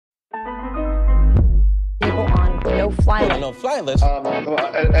no-fly list.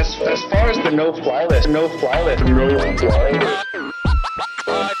 As far as the no-fly list.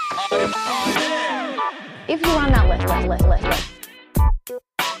 If you're on that list.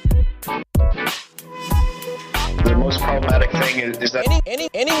 The most problematic thing is that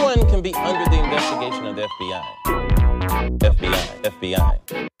Anyone can be under the investigation of the FBI.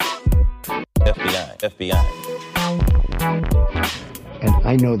 And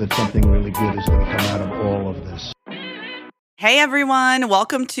I know that something really good is going to come out of all of this. Hey everyone,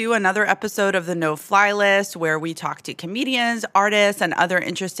 welcome to another episode of the No Fly List, where we talk to comedians, artists, and other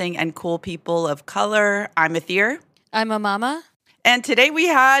interesting and cool people of color. I'm Athir. I'm Amama. And today we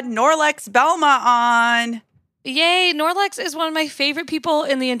had Norlex Belma on. Yay, Norlex is one of my favorite people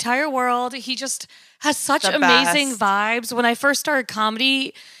in the entire world. He just has such The amazing best. vibes. When I first started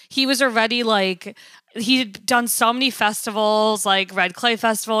comedy, he was already like, he'd done so many festivals, like Red Clay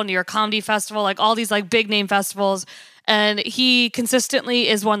Festival, New York Comedy Festival, like all these like big name festivals. And he consistently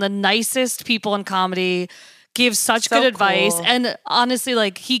is one of the nicest people in comedy, gives such So good advice. cool. And honestly,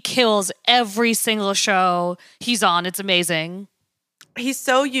 like he kills every single show he's on. It's amazing. He's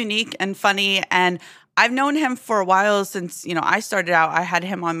so unique and funny, and I've known him for a while since, I started out. I had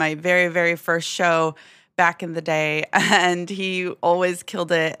him on my very, very first show back in the day, and he always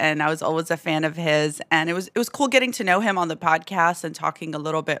killed it, and I was always a fan of his. And it was cool getting to know him on the podcast and talking a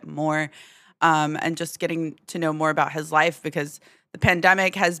little bit more, and just getting to know more about his life, because the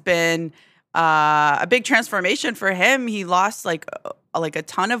pandemic has been a big transformation for him. He lost like a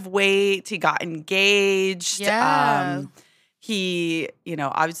ton of weight. He got engaged. Yeah. He,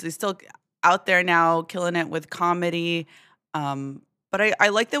 obviously still out there now killing it with comedy. But I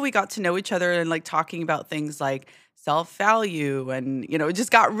like that we got to know each other and like talking about things like self-value and,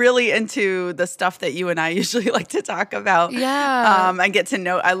 just got really into the stuff that you and I usually like to talk about. Yeah. And get to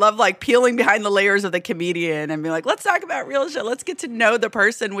know, I love like peeling behind the layers of the comedian and be like, let's talk about real shit. Let's get to know the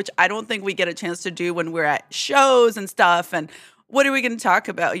person, which I don't think we get a chance to do when we're at shows and stuff. And what are we going to talk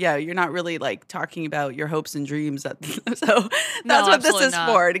about? Yeah, you're not really like talking about your hopes and dreams. So that's what this is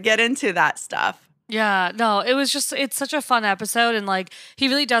for, to get into that stuff. Yeah, no, it's such a fun episode. And like, he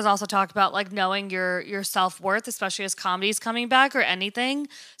really does also talk about like knowing your self-worth, especially as comedy's coming back or anything.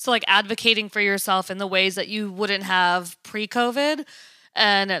 So like advocating for yourself in the ways that you wouldn't have pre-COVID.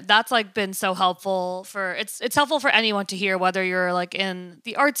 And that's like been so helpful it's helpful for anyone to hear, whether you're like in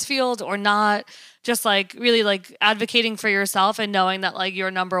the arts field or not, just like really like advocating for yourself and knowing that like your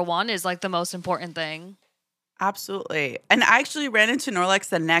number one is like the most important thing. Absolutely. And I actually ran into Norlex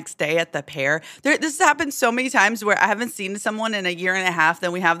the next day at the Pair. This has happened so many times where I haven't seen someone in a year and a half.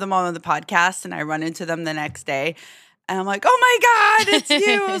 Then we have them on the podcast and I run into them the next day. And I'm like, oh my God, it's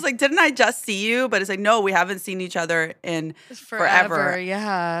you. I was like, didn't I just see you? But it's like, no, we haven't seen each other in forever.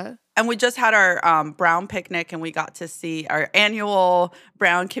 Yeah. And we just had our Brown picnic, and we got to see our annual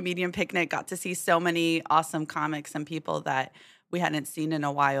Brown comedian picnic, got to see so many awesome comics and people that we hadn't seen in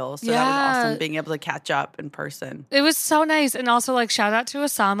a while. So that was awesome, being able to catch up in person. It was so nice. And also like shout out to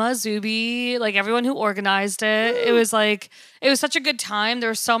Osama, Zuby, like everyone who organized it. It was such a good time. There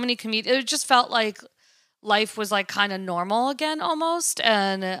were so many comedians. It just felt like life was like kind of normal again almost.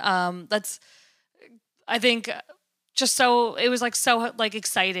 And I think just so, it was like so like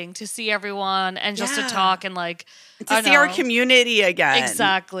exciting to see everyone and just to talk and like to see our community again.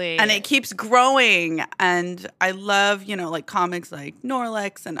 Exactly. And it keeps growing. And I love, like comics like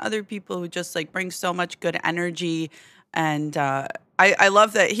Norlex and other people who just like bring so much good energy. And I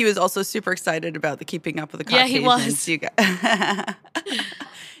love that he was also super excited about the Keeping Up with the Caucasians. Yeah, he was.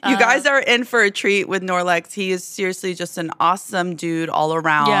 You guys are in for a treat with Norlex. He is seriously just an awesome dude all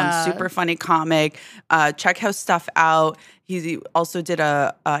around. Super funny comic. Check his stuff out. He also did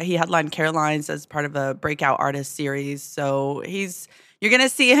he headlined Caroline's as part of a breakout artist series. So you're going to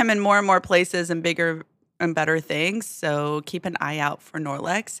see him in more and more places and bigger and better things. So keep an eye out for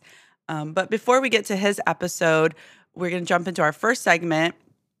Norlex. But before we get to his episode, we're going to jump into our first segment,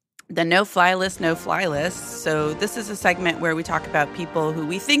 the No Fly List, No Fly List. So this is a segment where we talk about people who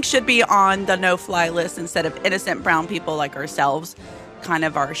we think should be on the No Fly List instead of innocent brown people like ourselves, kind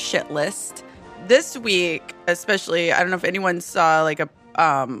of our shit list. This week, especially, I don't know if anyone saw like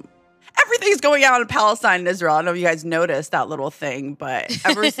everything's going on in Palestine and Israel. I don't know if you guys noticed that little thing, but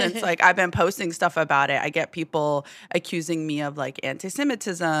ever since like I've been posting stuff about it, I get people accusing me of like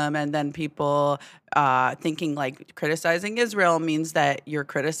anti-Semitism, and then people thinking like criticizing Israel means that you're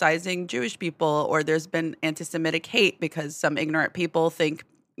criticizing Jewish people, or there's been anti-Semitic hate because some ignorant people think,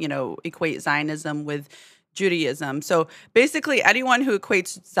 equate Zionism with Judaism. So basically anyone who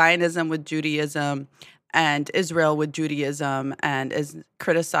equates Zionism with Judaism and Israel with Judaism and is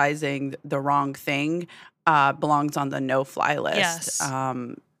criticizing the wrong thing belongs on the no-fly list. Yes.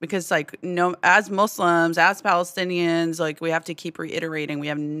 Because as Muslims, as Palestinians, we have to keep reiterating,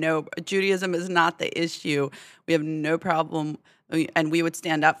 Judaism is not the issue. We have no problem, and we would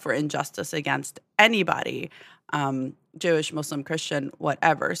stand up for injustice against anybody, Jewish, Muslim, Christian,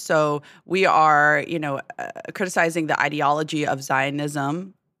 whatever. So we are, criticizing the ideology of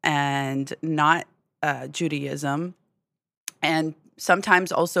Zionism and not Judaism. And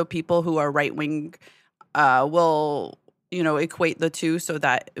sometimes also people who are right-wing will equate the two, so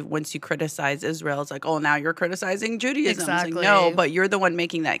that once you criticize Israel, it's like, oh, now you're criticizing Judaism. Exactly. It's like, no, but you're the one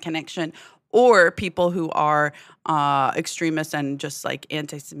making that connection. Or people who are extremists and just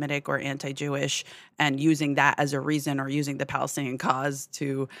anti-Semitic or anti-Jewish and using that as a reason, or using the Palestinian cause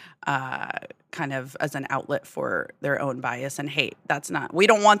to kind of as an outlet for their own bias and hate. We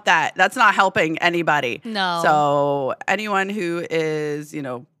don't want that. That's not helping anybody. No. So anyone who is,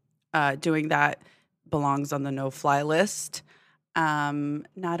 doing that belongs on the no-fly list.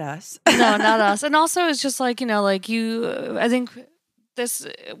 Not us. No, not us. And also it's just I think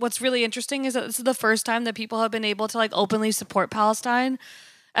what's really interesting is that this is the first time that people have been able to openly support Palestine.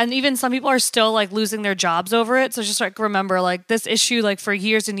 And even some people are still losing their jobs over it. So just remember this issue for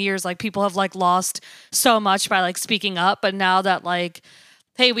years and years, people have lost so much by speaking up. But now that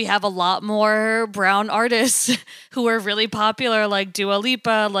hey, we have a lot more brown artists who are really popular, like Dua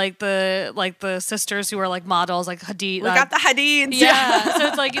Lipa, the sisters who are models, Hadid. We got the Hadids. Yeah. So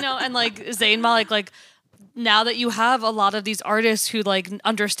it's and Zayn Malik, now that you have a lot of these artists who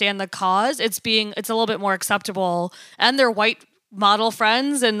understand the cause, it's a little bit more acceptable, and their white model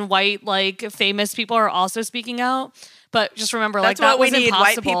friends and white famous people are also speaking out. But just remember, that's that what we was need, impossible.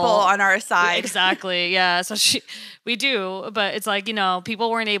 white people on our side. Exactly, yeah. So we do, but it's people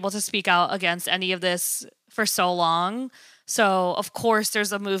weren't able to speak out against any of this for so long. So of course,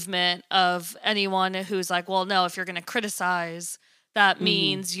 there's a movement of anyone who's well, no, if you're going to criticize, that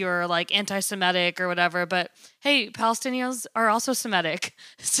means you're anti-Semitic or whatever. But hey, Palestinians are also Semitic.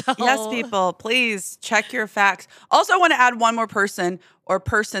 So yes, people, please check your facts. Also, I want to add one more person or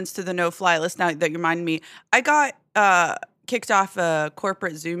persons to the no-fly list. Now that you remind me, I got kicked off a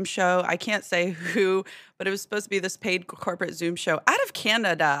corporate Zoom show. I can't say who, but it was supposed to be this paid corporate Zoom show out of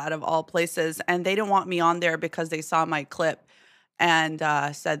Canada, out of all places, and they didn't want me on there because they saw my clip and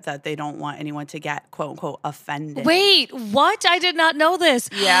said that they don't want anyone to get, quote unquote, offended. Wait, what? I did not know this.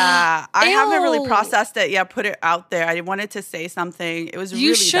 Yeah. I Ew. haven't really processed it. Yeah, put it out there. I wanted to say something. It was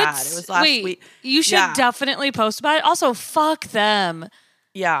really bad. It was last week. You should definitely post about it. Also, fuck them.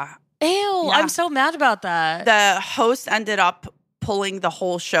 Yeah. Ew, Yeah. I'm so mad about that. The host ended up pulling the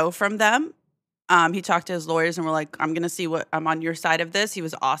whole show from them. He talked to his lawyers and were like, I'm going to see what I'm on your side of this. He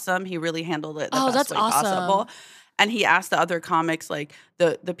was awesome. He really handled it the best that's way awesome. possible. And he asked the other comics,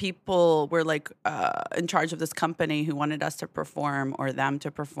 the people were in charge of this company who wanted us to perform or them to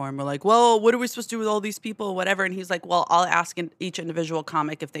perform. We're like, well, what are we supposed to do with all these people, whatever? And he's like, well, I'll ask each individual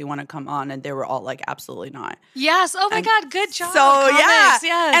comic if they want to come on. And they were all absolutely not. Yes. Oh my God. Good job. So comics. yeah.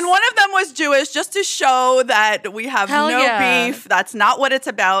 Yes. And one of them was Jewish, just to show that we have Hell no yeah. beef. That's not what it's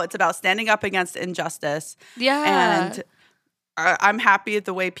about. It's about standing up against injustice. Yeah. And I'm happy at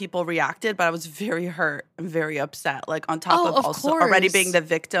the way people reacted, but I was very hurt and very upset. On top of also course. already being the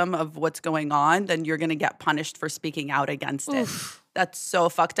victim of what's going on, then you're going to get punished for speaking out against it. That's so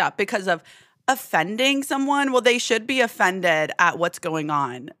fucked up because of offending someone. Well, they should be offended at what's going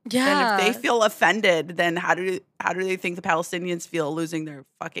on. Yeah. And if they feel offended, then how do they think the Palestinians feel losing their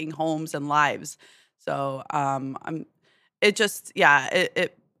fucking homes and lives? So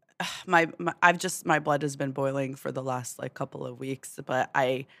my blood has been boiling for the last like couple of weeks, but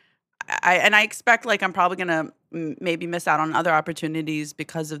I expect like I'm probably gonna maybe miss out on other opportunities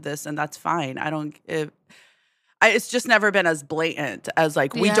because of this, and that's fine. It's just never been as blatant as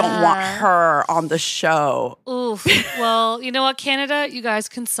like we don't want her on the show. Oof. Well, you know what, Canada, you guys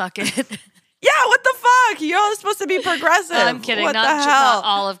can suck it. Yeah, what the fuck? You're all supposed to be progressive. I'm kidding. What Not the hell? not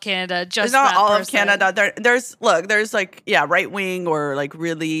all of Canada. Just not that all person. of Canada. There's like right wing or like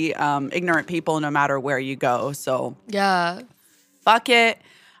really ignorant people no matter where you go. So yeah, fuck it.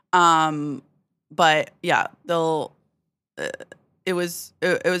 But yeah, they'll. It was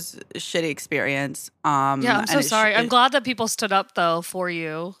a shitty experience. yeah, I'm so sorry. I'm glad that people stood up though for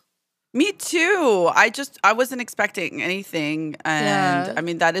you. Me too. I wasn't expecting anything, and Yeah. I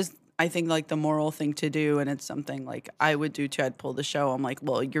mean that is, I think, like the moral thing to do, and it's something like I would do too. I'd pull the show. I'm like,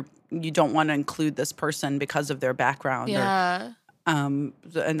 well, you don't want to include this person because of their background. Yeah. And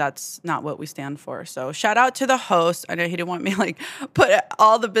that's not what we stand for. So shout out to the host. I know he didn't want me like put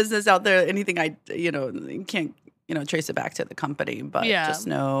all the business out there. Anything you can't trace it back to the company, but Yeah. just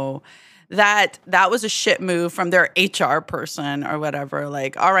know that was a shit move from their HR person or whatever.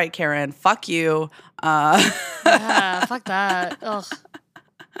 Like, all right, Karen, fuck you. Yeah, fuck that. Ugh.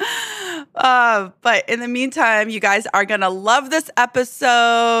 But in the meantime, you guys are going to love this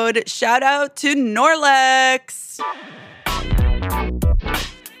episode. Shout out to Norlex.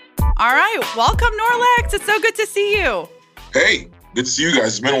 All right. Welcome, Norlex. It's so good to see you. Hey, good to see you guys.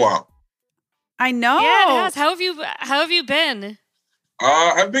 It's been a while. I know. Yeah, it has. How have you been?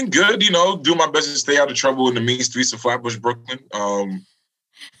 I've been good, doing my best to stay out of trouble in the mean streets of Flatbush, Brooklyn.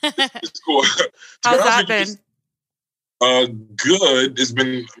 It's cool. How's that been? Good.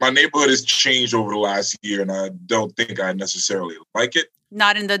 My neighborhood has changed over the last year, and I don't think I necessarily like it.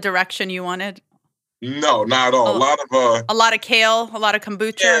 Not in the direction you wanted? No, not at all. A lot of kale, a lot of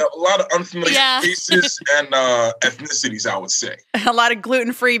kombucha. Yeah, a lot of unfamiliar faces and ethnicities, I would say. A lot of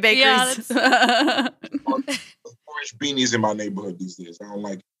gluten-free bakers. Yeah, orange beanies in my neighborhood these days. I don't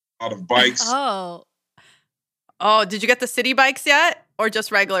like a lot of bikes. Oh, did you get the city bikes yet, or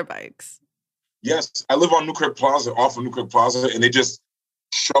just regular bikes? Yes, I live on Newkirk Plaza, off of Newkirk Plaza, and they just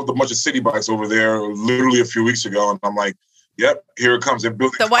shoved a bunch of city bikes over there literally a few weeks ago, and I'm like, yep, here it comes. They're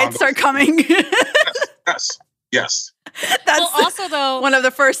building the whites are coming. Yes. That's also though one of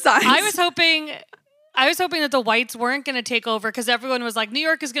the first signs. I was hoping that the whites weren't going to take over because everyone was like, New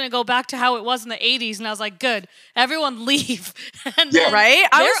York is going to go back to how it was in the 80s. And I was like, good, everyone leave. And right?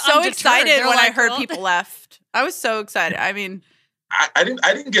 I was so excited when I heard well, people left. I was so excited. I mean, I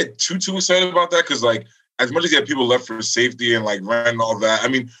didn't get too excited about that because, like, as much as you have people left for safety and, like, rent and all that, I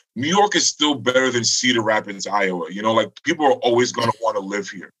mean, New York is still better than Cedar Rapids, Iowa. Like, people are always going to want to live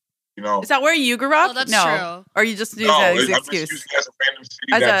here. Is that where you grew up? Oh, that's true. Or you just use that as an excuse? I'm just using it as a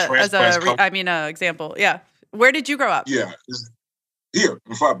random city example. Yeah. Where did you grow up? Yeah. Here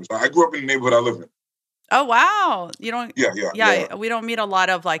in Flatbush. I grew up in the neighborhood I live in. Oh, wow. You don't? Yeah. We don't meet a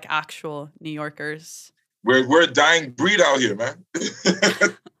lot of, like, actual New Yorkers. We're a dying breed out here, man.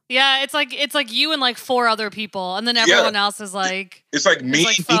 Yeah, it's like you and like 4 other people, and then everyone else is like... It's like me.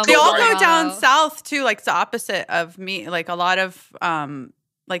 They all go down south, too. Like, it's the opposite of me. Like, a lot of...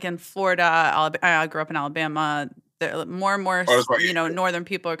 like in Florida, I grew up in Alabama. More and more, northern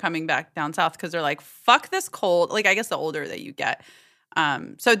people are coming back down south because they're like, "Fuck this cold." Like, I guess the older that you get.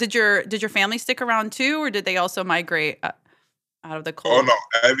 So did your family stick around too, or did they also migrate out of the cold? Oh no,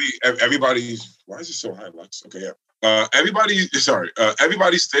 everybody's. Why is it so high, Lex? Okay, yeah. Everybody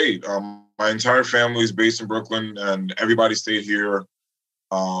stayed. My entire family is based in Brooklyn, and everybody stayed here.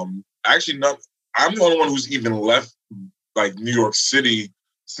 Actually, I'm the only one who's even left, like, New York City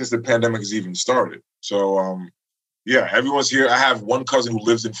since the pandemic has even started. So, everyone's here. I have one cousin who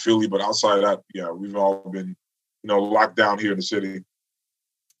lives in Philly, but outside of that, we've all been, locked down here in the city.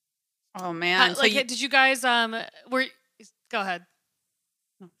 Oh man! Did you guys go ahead?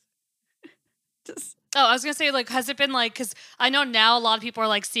 I was gonna say, like, has it been like? Because I know now a lot of people are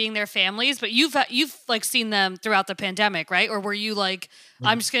like seeing their families, but you've like seen them throughout the pandemic, right? Or were you like,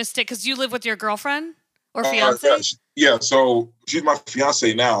 I'm just gonna stick because you live with your girlfriend or fiance? Yeah, so she's my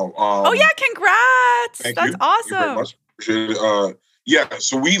fiance now. Oh yeah, congrats! That's awesome. Thank you very much.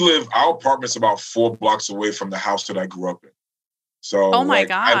 So our apartment's about 4 blocks away from the house that I grew up in. So, oh my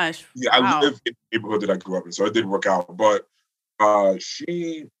gosh. I live in the neighborhood that I grew up in, so it did work out. But so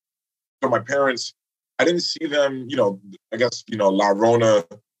my parents, I didn't see them, I guess, La Rona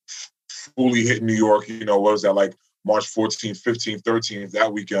fully hit New York, what was that, like March 14th, 15th, 13th,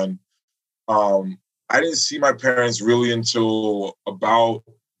 that weekend. I didn't see my parents really until about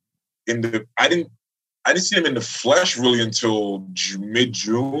I didn't see them in the flesh really until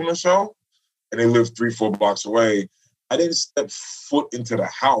mid-June or so. And they lived 3-4 blocks away. I didn't step foot into the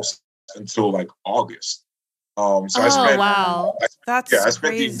house until like August. I spent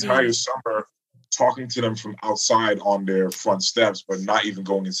the entire summer talking to them from outside on their front steps, but not even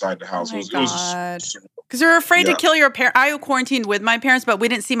going inside the house. It was because we were afraid to kill your parents. I quarantined with my parents, but we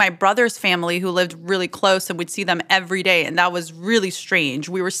didn't see my brother's family who lived really close, and we'd see them every day. And that was really strange.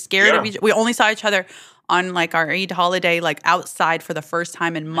 We were scared of each other. We only saw each other on like our Eid holiday, like outside for the first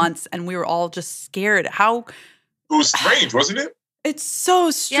time in months. And we were all just scared. It was strange, wasn't it? It's so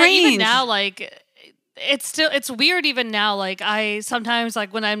strange. Yeah, even now, like, it's weird even now. Like, I sometimes,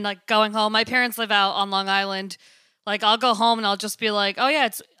 like, when I'm like going home, my parents live out on Long Island. Like, I'll go home and I'll just be like, oh yeah,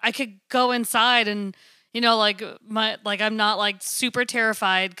 I could go inside and, I'm not like super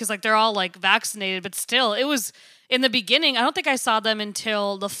terrified because like they're all like vaccinated, but still it was in the beginning. I don't think I saw them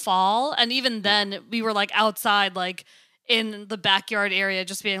until the fall. And even then we were like outside, like in the backyard area,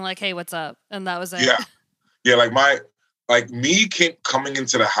 just being like, hey, what's up? And that was it. Yeah. Yeah. Like me coming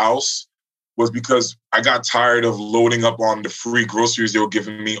into the house, was because I got tired of loading up on the free groceries they were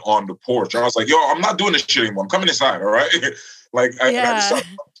giving me on the porch. I was like, yo, I'm not doing this shit anymore. I'm coming inside, all right? Like, I decided to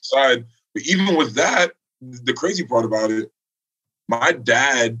come inside. But even with that, the crazy part about it, my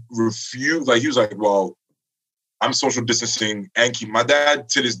dad refused. Like, he was like, well, I'm social distancing and my dad,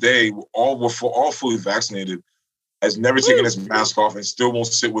 to this day, all fully vaccinated, has never taken his mask off and still won't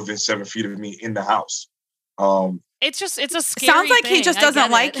sit within 7 feet of me in the house. It's a scary Sounds like thing. he just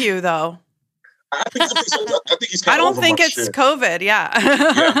doesn't like you, though. I think he's kind I of don't think it's shit. COVID. Yeah,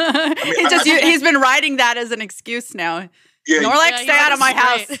 I mean, he's been riding that as an excuse now. Yeah, Norlex, stay out of my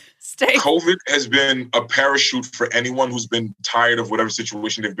house. Stay. COVID has been a parachute for anyone who's been tired of whatever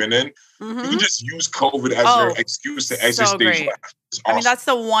situation they've been in. You can just use COVID as your excuse to exit stage left. Awesome. I mean, that's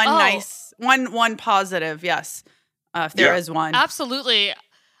the one positive. Yes, if there is one. Absolutely.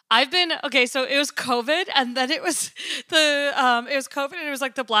 So it was COVID, and then it was COVID, and it was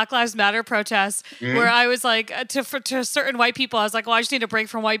like the Black Lives Matter protests, where I was like, to certain white people, I was like, well, I just need a break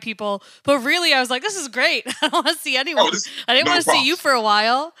from white people. But really, I was like, this is great. I don't want to see anyone. I didn't want to see you for a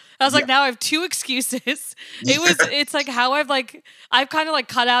while. I was like, now I have 2 excuses. It's like how I've kind of like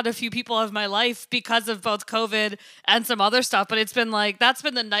cut out a few people of my life because of both COVID and some other stuff. But it's been like, that's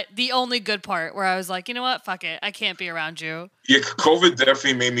been the only good part where I was like, you know what? Fuck it. I can't be around you. Yeah, COVID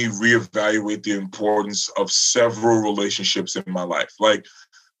definitely made me reevaluate the importance of several relationships in my life. Like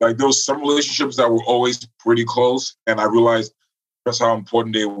there was some relationships that were always pretty close, and I realized just how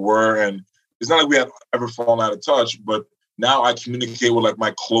important they were. And it's not like we had ever fallen out of touch, but now I communicate with like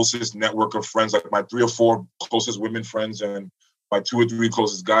my closest network of friends, like my 3 or 4 closest women friends and my 2 or 3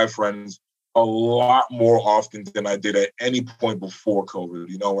 closest guy friends a lot more often than I did at any point before COVID,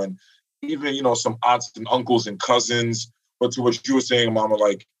 and even, some aunts and uncles and cousins. But to what you were saying, Mama,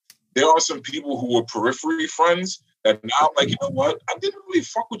 like there are some people who were periphery friends that now I'm like, you know what? I didn't really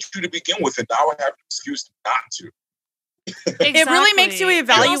fuck with you to begin with, and now I have an excuse not to. Exactly. It really makes you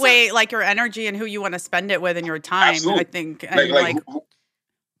evaluate like your energy and who you want to spend it with in your time. Absolutely. I think, and like, who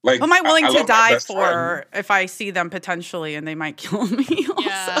am I willing to die for friend. if I see them potentially and they might kill me?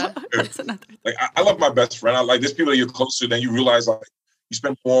 Also, that's another thing. Like I love my best friend. There's people that you're close to, then you realize like you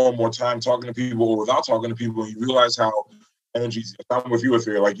spend more and more time talking to people or without talking to people, and you realize how energies. I'm with you,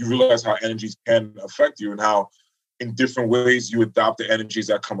 Etheria. Like you realize how energies can affect you and how in different ways you adopt the energies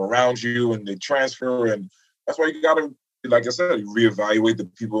that come around you and they transfer, and that's why you gotta. Like I said, you reevaluate the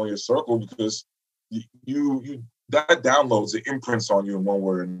people in your circle because you that downloads, it imprints on you in one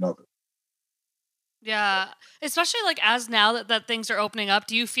way or another. Yeah, especially like as now that things are opening up,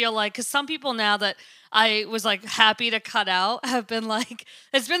 do you feel like, because some people now that I was like happy to cut out have been like,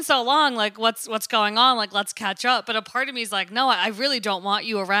 it's been so long, like what's going on, like let's catch up. But a part of me is like, no, I really don't want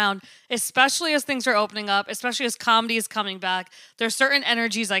you around, especially as things are opening up, especially as comedy is coming back. There's certain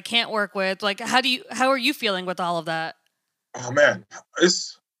energies I can't work with. Like how are you feeling with all of that? Oh man, I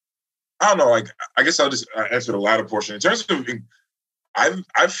don't know. Like I guess I'll just answer the latter portion. In terms of,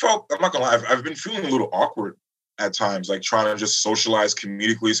 I've felt, I'm not gonna lie, I've been feeling a little awkward at times, like trying to just socialize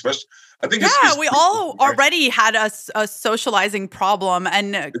comedically, especially. I think we all already had a socializing problem,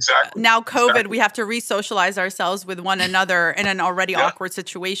 and now COVID, we have to re-socialize ourselves with one another in an already awkward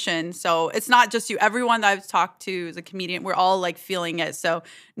situation. So it's not just you. Everyone that I've talked to is a comedian. We're all like feeling it. So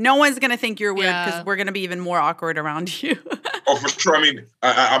no one's gonna think you're weird because we're gonna be even more awkward around you. Oh, for sure. I mean,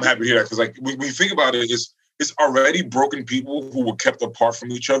 I'm happy to hear that because like when you think about it, it's already broken people who were kept apart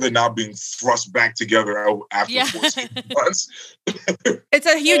from each other now being thrust back together after 14 months. It's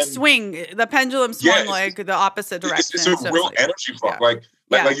a huge swing. The pendulum swung like the opposite direction. It's a real energy fuck. Like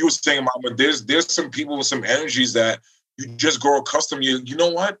you were saying, Mama, there's some people with some energies that you just grow accustomed to. You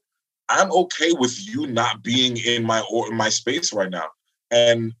know what? I'm okay with you not being in my space right now.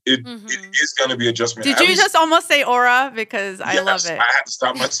 And it is going to be adjustment. Did you just almost say aura? Because I love it. I had to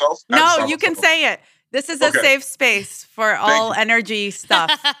stop myself. No, you can say it. This is a safe space for all energy stuff.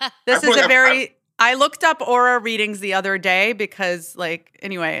 This is I looked up aura readings the other day because,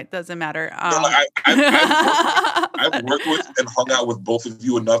 anyway, it doesn't matter. I've worked with and hung out with both of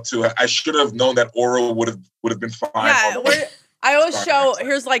you enough to. I should have known that aura would have been fine. Yeah, I always show,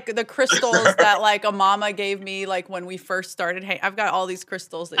 here's the crystals that a mama gave me when we first started. Hey, I've got all these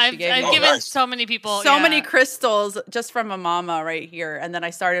crystals that she gave me. I've given so many people. So many crystals just from a mama right here. And then I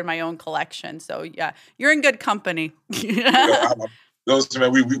started my own collection. So yeah, you're in good company. Those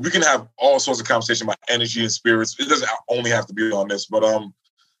man, we can have all sorts of conversation about energy and spirits. It doesn't only have to be on this, but I don't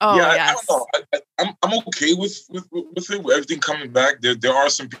know. I'm okay with it, with everything coming back. There are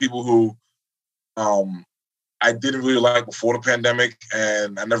some people who I didn't really like before the pandemic,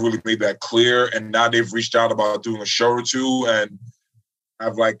 and I never really made that clear. And now they've reached out about doing a show or two, and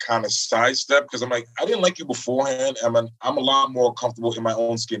I've like kind of sidestepped because I'm like, I didn't like you beforehand. I'm a lot more comfortable in my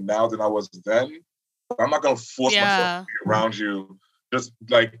own skin now than I was then. I'm not gonna force myself to be around you. Just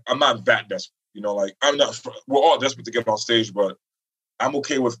like I'm not that desperate, you know. Like I'm not. We're all desperate to get on stage, but I'm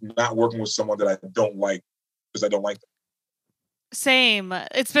okay with not working with someone that I don't like because I don't like them. Same.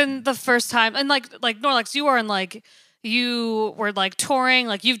 It's been the first time, and like Norlex, you were like touring,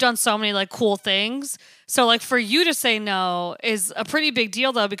 like you've done so many like cool things. So like for you to say no is a pretty big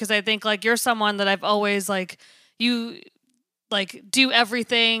deal though, because I think like you're someone that I've always like you like do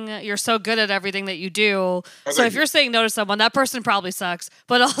everything. You're so good at everything that you do. So if you're saying no to someone, that person probably sucks.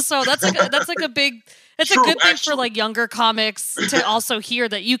 But also that's like a big it's a good thing for like younger comics to also hear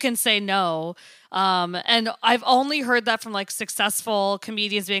that you can say no. And I've only heard that from like successful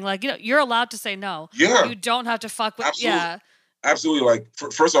comedians being like, you're allowed to say no. Yeah. You don't have to fuck with Absolutely. Like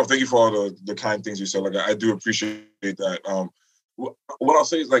first off, thank you for all the kind things you said. Like I do appreciate that. What I'll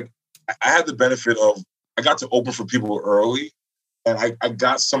say is like I had the benefit of I got to open for people early. And I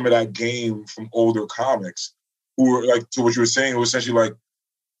got some of that game from older comics who were like, to what you were saying, it was essentially like,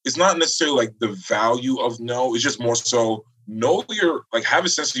 it's not necessarily like the value of no, it's just more so know have a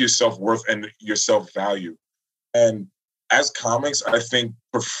sense of your self-worth and your self-value. And as comics, I think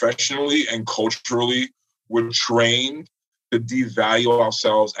professionally and culturally, we're trained to devalue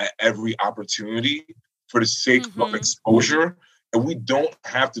ourselves at every opportunity for the sake of exposure. And we don't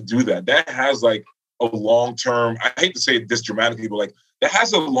have to do that. That has like a long-term, I hate to say it this dramatically, but like that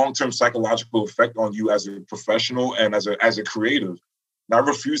has a long-term psychological effect on you as a professional and as a creative. And I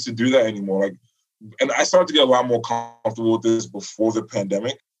refuse to do that anymore. Like, and I started to get a lot more comfortable with this before the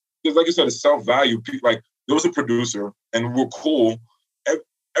pandemic. Because like I said, it's self-value. Like there was a producer and we're cool.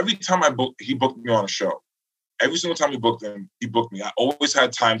 Every time he booked me on a show. Every single time he booked me. I always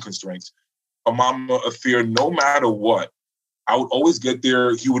had time constraints. A mama, a fear, no matter what, I would always get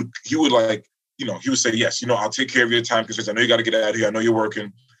there. He would like, he would say, yes, I'll take care of your time because I know you got to get out of here. I know you're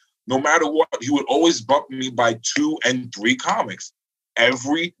working. No matter what, he would always bump me by 2 and 3 comics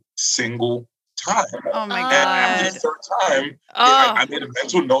every single time. Oh my God. And after the third time, I made a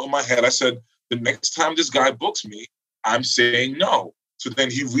mental note in my head. I said, the next time this guy books me, I'm saying no. So then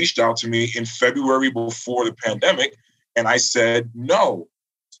he reached out to me in February before the pandemic, and I said no.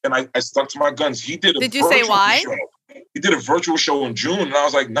 And I stuck to my guns. He did a Did you say why? Show. He did a virtual show in June, and I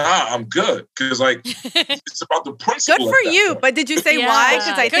was like, nah, I'm good. Because, like, it's about the principle. Good for you. Point. But did you say why?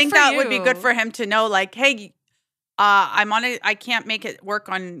 Because I think that would be good for him to know, like, hey, I can't make it work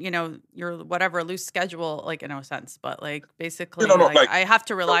on, your whatever loose schedule, like, in a sense. But, like, basically, I have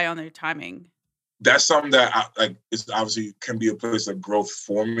to rely on their timing. That's something that, it's obviously can be a place of growth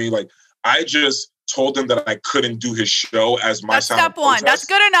for me. Like, I just told him that I couldn't do his show as my step one. That's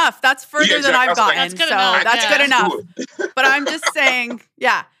good enough. That's further than I've gotten. That's good enough. But I'm just saying,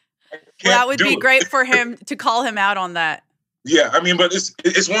 that would be great for him to call him out on that. Yeah, I mean, but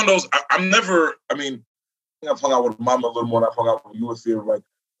it's one of those. I've hung out with Mama a little more than I've hung out with you a few. Like,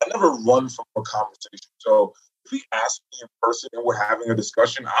 I never run from a conversation. So if he asks me in person and we're having a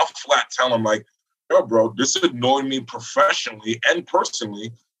discussion, I'll flat tell him like, yo, bro, this annoyed me professionally and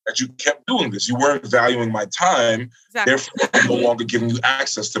personally that you kept doing this. You weren't valuing my time. Exactly. Therefore, I'm no longer giving you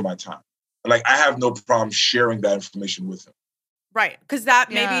access to my time. And like, I have no problem sharing that information with him. Right. Because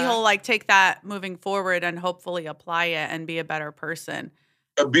maybe he'll like take that moving forward and hopefully apply it and be a better person.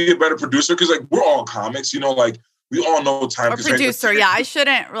 Be a better producer. Because like, we're all comics, like we all know time. Or producer. Yeah. I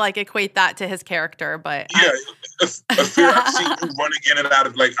shouldn't like equate that to his character, but. Yeah. I've seen you running in and out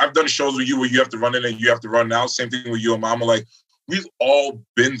of, like, I've done shows with you where you have to run in and you have to run out. Same thing with you and Mama. Like, we've all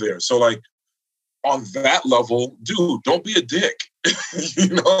been there. So, like, on that level, dude, don't be a dick.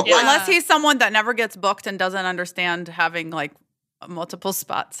 Unless he's someone that never gets booked and doesn't understand having, like, multiple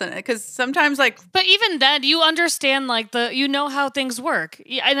spots in it. Because sometimes, like... But even then, you understand, like, how things work.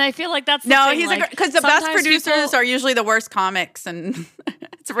 And I feel like that's the thing. No, he's like, because the best producers are usually the worst comics. And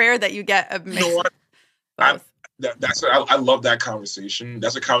it's rare that you get a mix of both. I love that conversation.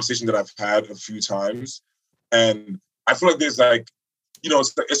 That's a conversation that I've had a few times. And I feel like there's like,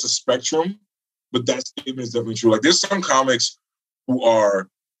 it's a spectrum, but that statement is definitely true. Like there's some comics who are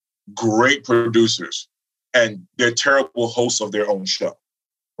great producers and they're terrible hosts of their own show,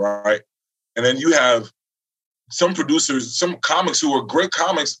 right? And then you have some producers, some comics who are great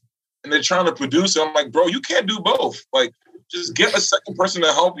comics and they're trying to produce. And I'm like, bro, you can't do both. Like, just get a second person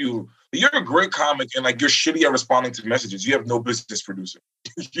to help you. You're a great comic and like you're shitty at responding to messages. You have no business producing.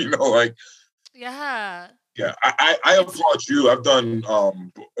 Like. Yeah. Yeah, I applaud you. I've done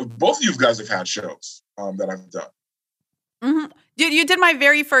both of you guys have had shows that I've done. Dude, you did my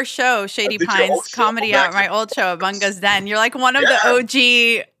very first show, Shady did your Pines old show? Comedy Hour, my old show, Among Us Then. You're like one of the Yeah. OG.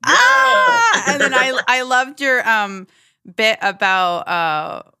 Yeah. And then I loved your bit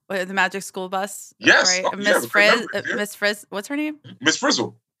about the Magic School Bus. Yes. Right? Oh, yeah, Miss Frizz. remember, yeah. Miss Frizz. What's her name? Miss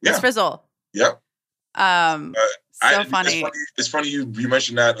Frizzle. Yeah. Miss Frizzle. Yep. So funny. It's funny you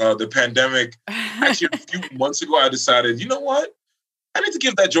mentioned that the pandemic. Actually, a few months ago, I decided, you know what? I need to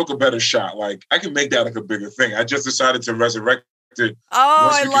give that joke a better shot. Like, I can make that like a bigger thing. I just decided to resurrect it. Oh,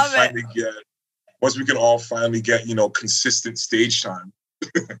 I love it. Once we can all finally get, consistent stage time.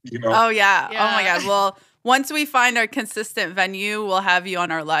 Oh, yeah. Oh, my God. Well, once we find our consistent venue, we'll have you on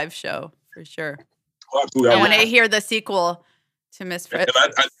our live show for sure. Oh, absolutely. And when I hear the sequel to Miss Frizz.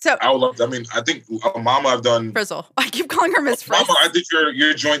 I would love to. I mean, I think Mama, I've done. Frizzle. I keep calling her Miss Frizz. Mama, I did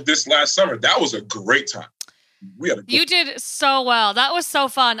your joint this last summer. That was a great time. You did so well. That was so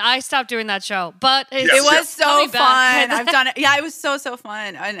fun. I stopped doing that show, but it was so fun. I've done it. Yeah, it was so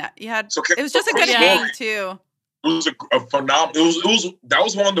fun. And you had. It was just a good hang too. It was a phenomenal. That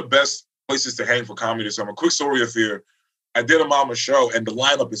was one of the best places to hang for comedy this summer. Quick story of here. I did a Mama show, and the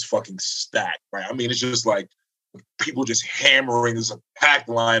lineup is fucking stacked. Right. I mean, it's just like people just hammering. There's a packed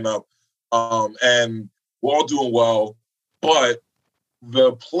lineup, and we're all doing well, but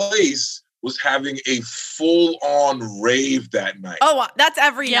the place was having a full-on rave that night. Oh, that's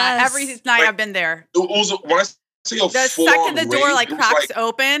every night. Every night I've been there. It was when I say a the full-on second the door rave, cracks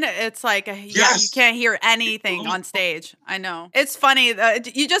open, it's like you can't hear anything on stage. I know. It's funny.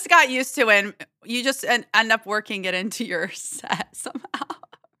 You just got used to it. You just end up working it into your set somehow.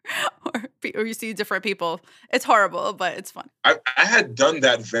 or you see different people. It's horrible, but it's fun. I had done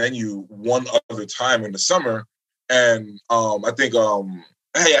that venue one other time in the summer, and I think I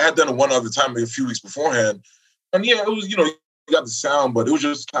had done it one other time maybe a few weeks beforehand. And yeah, it was, you got the sound, but it was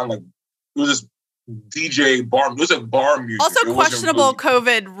just kind of like, it was just DJ bar, it was like bar music. Also questionable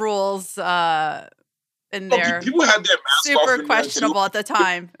COVID rules in there. People had their masks off. Super questionable at the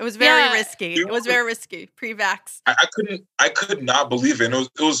time. It was very risky. It was very risky. Pre-vax. I could not believe it. And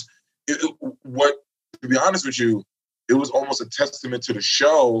what, to be honest with you, it was almost a testament to the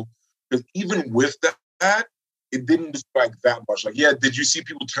show, because even with that, it didn't distract that much. Like, yeah, did you see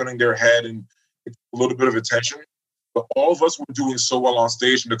people turning their head and a little bit of attention? But all of us were doing so well on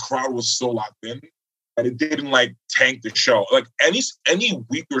stage, and the crowd was so locked in that it didn't like tank the show. Like any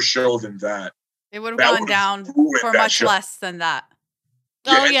weaker show than that, it would have gone down for much less than that.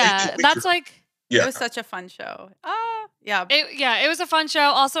 Oh yeah, that's like. Yeah. It was such a fun show. Yeah. It was a fun show.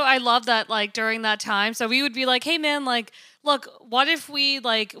 Also, I love that, like, during that time. So we would be like, hey, man, like, look, what if we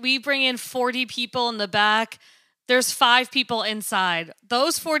bring in 40 people in the back? There's 5 people inside.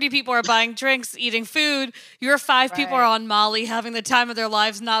 Those 40 people are buying drinks, eating food. Your 5 people are on Molly, having the time of their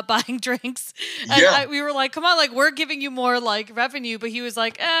lives, not buying drinks. And we were like, come on, like, we're giving you more, like, revenue. But he was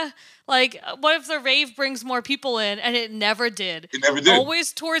like, like, what if the rave brings more people in? And it never did. It never did.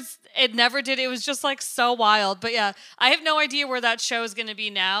 It never did. It was just, like, so wild. But, yeah, I have no idea where that show is going to be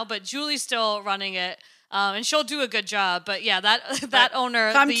now. But Julie's still running it. And she'll do a good job. But, yeah, that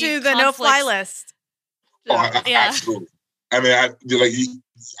owner. Come to the no-fly list. Oh, absolutely. I mean, I've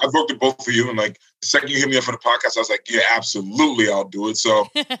worked with both of you, and like the second you hit me up for the podcast, I was like, yeah, absolutely, I'll do it. So,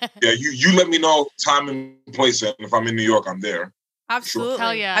 yeah, you let me know time and place, and if I'm in New York, I'm there. Absolutely.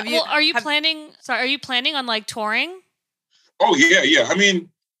 Hell yeah. Are you planning on like touring? Oh yeah. I mean,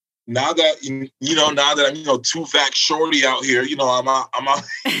 now that I'm 2-vax shorty out here, I'm out.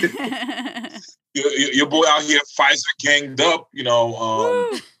 Your boy out here, Pfizer ganged up.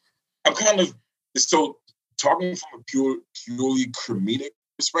 I'm kind of so. Talking from a purely comedic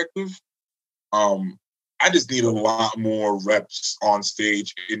perspective, I just need a lot more reps on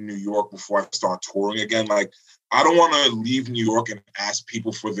stage in New York before I start touring again. Like, I don't want to leave New York and ask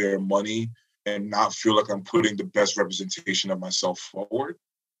people for their money and not feel like I'm putting the best representation of myself forward.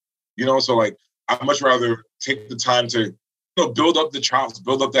 So like, I'd much rather take the time to, build up the chops,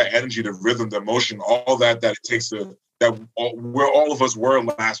 build up that energy, the rhythm, the emotion, all that it takes where all of us were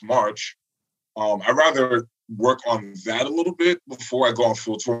last March. I'd rather work on that a little bit before I go on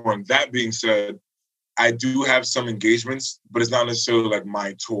full tour. And that being said, I do have some engagements, but it's not necessarily like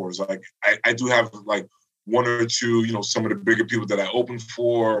my tours. Like I do have like 1 or 2, some of the bigger people that I opened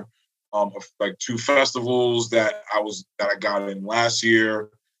for, like 2 festivals that I got in last year.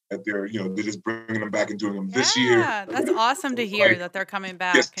 That they're just bringing them back and doing them this year. Yeah, that's awesome to hear that they're coming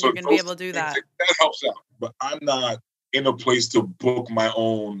back and you're going to be able to do that. That helps out, but I'm not in a place to book my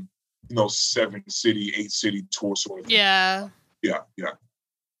own 7-city, 8-city tour sort of thing. Yeah. Yeah.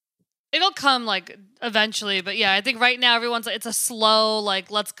 It'll come like eventually, but yeah, I think right now everyone's like, it's a slow, like,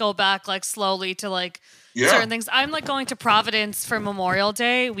 let's go back like slowly to like certain things. I'm like going to Providence for Memorial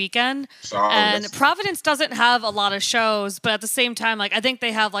Day weekend, and Providence doesn't have a lot of shows, but at the same time, like, I think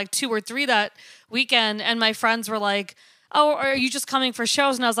they have like 2 or 3 that weekend. And my friends were like, "Oh, are you just coming for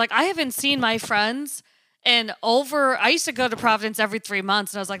shows?" And I was like, I haven't seen my friends. And I used to go to Providence every 3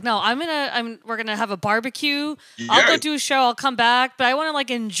 months, and I was like, no, we're gonna have a barbecue. I'll go do a show. I'll come back, but I want to like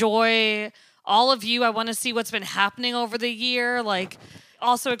enjoy all of you. I want to see what's been happening over the year. Like,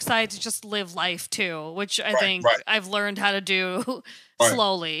 also excited to just live life too, which I think I've learned how to do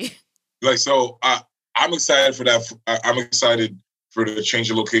slowly. Like, so I'm excited for that. I'm excited for the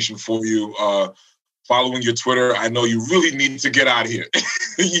change of location for you. Following your Twitter, I know you really need to get out of here.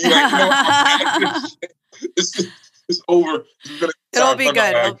 It's over. It'll be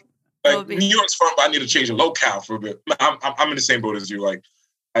good. New York's fun, but I need to change a locale for a bit. I'm in the same boat as you. Like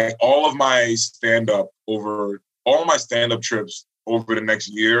all my stand-up trips over the next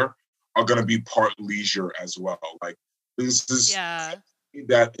year are going to be part leisure as well. Like, this is that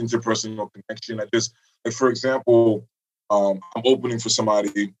interpersonal connection. Like, for example, I'm opening for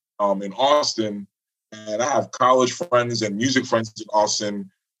somebody in Austin, and I have college friends and music friends in Austin.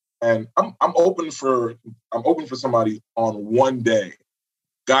 And I'm open for somebody on one day.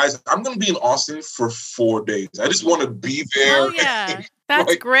 Guys, I'm going to be in Austin for 4 days. I just want to be there. Oh, yeah.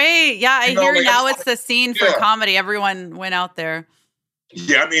 That's great. Yeah, I hear now it's the scene for comedy. Everyone went out there.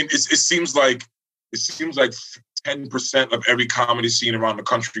 Yeah, I mean, it seems like 10% of every comedy scene around the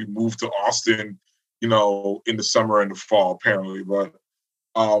country moved to Austin, in the summer and the fall, apparently. But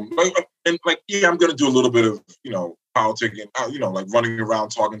I'm going to do a little bit of, politicking, like running around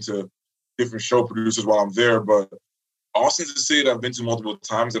talking to different show producers while I'm there. But Austin's a city that I've been to multiple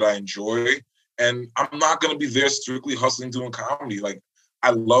times that I enjoy. And I'm not going to be there strictly hustling doing comedy. Like,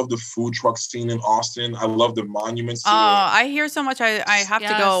 I love the food truck scene in Austin. I love the monuments. I hear so much. I have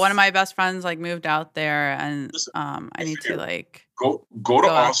to go. One of my best friends moved out there, and I need to go to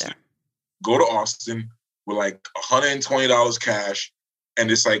Austin. Go to Austin with $120 cash. And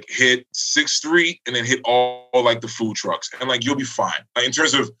it's hit 6th Street and then hit all the food trucks. And you'll be fine. In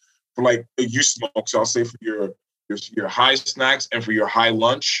terms of you smoke, so I'll say for your high snacks and for your high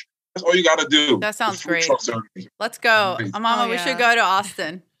lunch, that's all you gotta do. That sounds great. Let's go. Mama, we should go to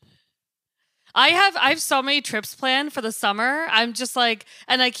Austin. I have so many trips planned for the summer. I'm just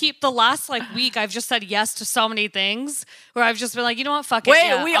and I keep the last week, I've just said yes to so many things where I've just been you know what, fuck it.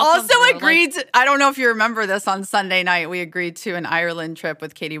 Wait, we also agreed I don't know if you remember this, on Sunday night, we agreed to an Ireland trip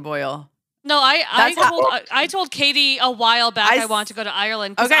with Katie Boyle. No, I told Katie a while back I want to go to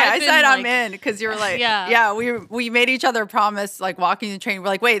Ireland. Okay, I said I'm in because you were we made each other promise walking the train.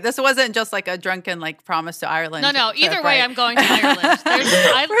 We're wait, this wasn't just a drunken promise to Ireland. No, either way, I'm going to Ireland. That's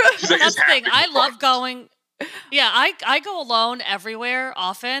the thing. I love going. Yeah, I go alone everywhere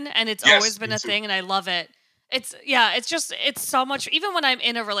often, and it's always been a thing, and I love it. It's so much. Even when I'm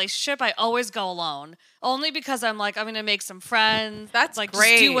in a relationship, I always go alone, only because I'm I'm going to make some friends. That's great.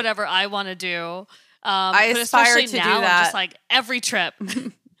 Just do whatever I want to do. I aspire to do that. I'm just every trip.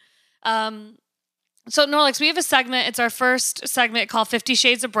 So Norlex, we have a segment. It's our first segment called 50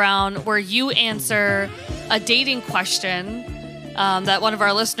 Shades of Brown, where you answer a dating question that one of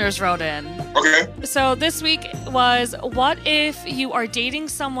our listeners wrote in. Okay. So this week was, what if you are dating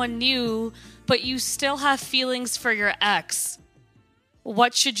someone new, but you still have feelings for your ex?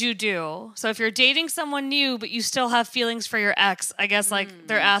 What should you do? So if you're dating someone new, but you still have feelings for your ex, I guess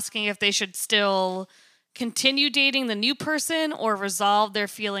they're asking if they should still continue dating the new person or resolve their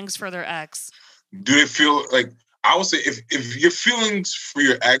feelings for their ex. Do they feel I would say if your feelings for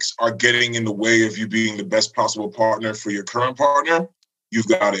your ex are getting in the way of you being the best possible partner for your current partner, you've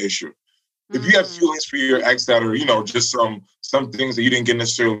got an issue. If you have feelings for your ex that are, just some things that you didn't get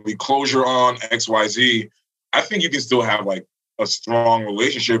necessarily closure on, XYZ, I think you can still have a strong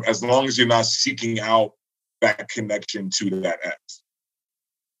relationship as long as you're not seeking out that connection to that ex.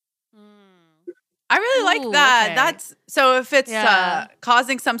 I really like that. Okay. That's so if it's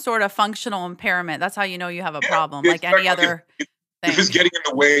causing some sort of functional impairment, that's how you know you have a problem. Any other thing. If it's getting in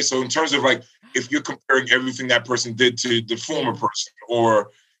the way, so in terms of if you're comparing everything that person did to the former person,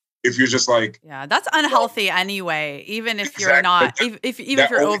 or if you're just that's unhealthy anyway. Even if you're not, if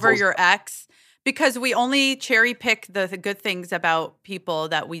you're over your ex, because we only cherry pick the good things about people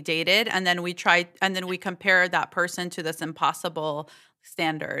that we dated, and then we compare that person to this impossible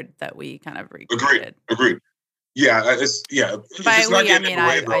standard that we kind of recreated. Agreed. Yeah, it's By we, I mean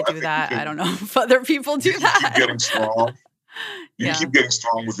I do that. I don't know if other people do that. Keep getting strong. You keep getting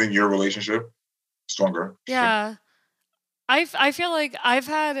strong within your relationship. Stronger. Yeah. I feel like I've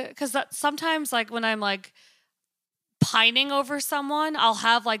had, because sometimes like when I'm like pining over someone, I'll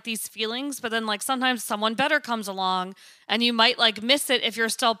have like these feelings, but then like sometimes someone better comes along and you might like miss it if you're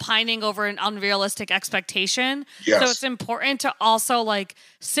still pining over an unrealistic expectation. Yes. So it's important to also like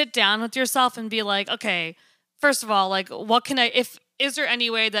sit down with yourself and be like, okay, first of all, like what can is there any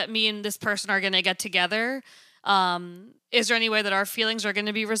way that me and this person are going to get together? Is there any way that our feelings are going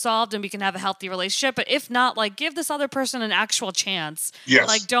to be resolved and we can have a healthy relationship? But if not, like give this other person an actual chance. Yes.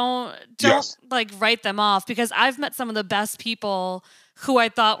 Like don't Yes. like write them off, because I've met some of the best people who I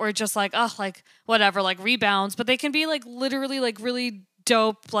thought were just like, oh, like whatever, like rebounds, but they can be like literally like really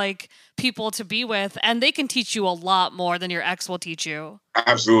dope like people to be with, and they can teach you a lot more than your ex will teach you.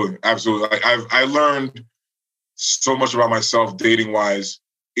 Absolutely. Like I learned so much about myself dating wise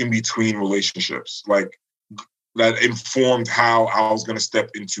in between relationships. Like that informed how I was going to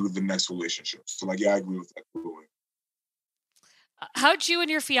step into the next relationship. So like, yeah, I agree with that. How'd you and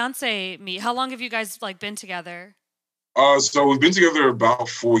your fiance meet? How long have you guys like been together? So we've been together about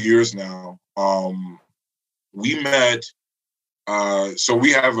 4 years now. We met, so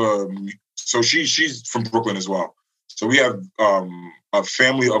we have she's from Brooklyn as well. So we have a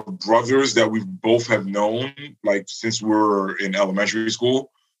family of brothers that we both have known like since we were in elementary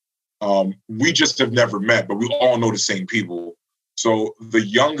school. We just have never met, but we all know the same people. So the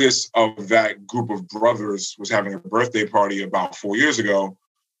youngest of that group of brothers was having a birthday party about 4 years ago.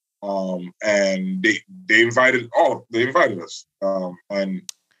 And they invited us. And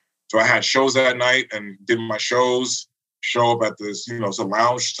so I had shows that night and did my shows, show up at this, it's a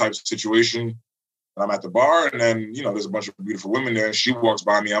lounge type situation. And I'm at the bar, and then, there's a bunch of beautiful women there. And she walks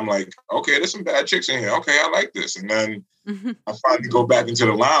by me. I'm like, okay, there's some bad chicks in here. Okay, I like this. And then I finally go back into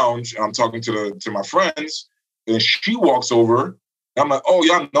the lounge, and I'm talking to my friends. And she walks over. And I'm like, oh,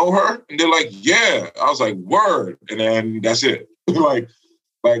 y'all know her? And they're like, yeah. I was like, word. And then that's it. like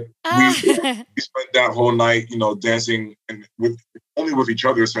we spent that whole night, dancing and only with each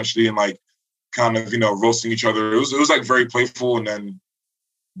other essentially, and like kind of, roasting each other. It was like very playful. And then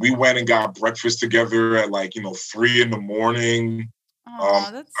we went and got breakfast together at 3 a.m. Oh,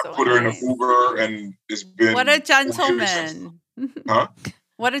 that's so I put her in nice. an Uber, and it's been What a gentleman. Huh?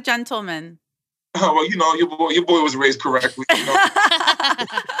 What a gentleman. Well, your boy was raised correctly.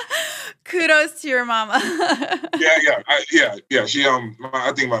 Kudos to your mama. Yeah. She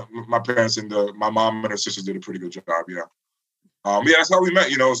I think my parents and my mom and her sisters did a pretty good job. Yeah. That's how we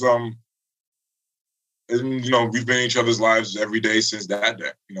met. And, we've been in each other's lives every day since that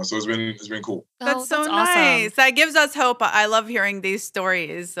day. So it's been cool. That's so awesome. nice. That gives us hope. I love hearing these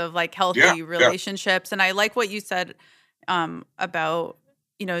stories of like healthy relationships. Yeah. And I like what you said about,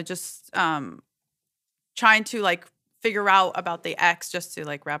 just trying to like figure out about the ex, just to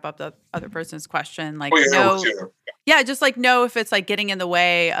like wrap up the other person's question. Like, just like know if it's like getting in the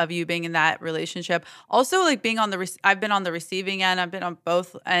way of you being in that relationship. Also, like being on I've been on the receiving end. I've been on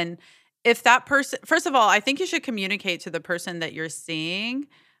both. And if that person, first of all, I think you should communicate to the person that you're seeing,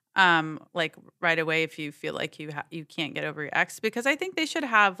 like right away if you feel like you can't get over your ex, because I think they should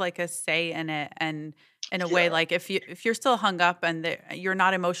have like a say in it, and in a way, like if you're still hung up and you're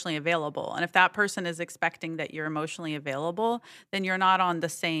not emotionally available, and if that person is expecting that you're emotionally available, then you're not on the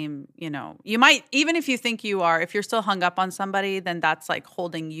same. You might, even if you think you are, if you're still hung up on somebody, then that's like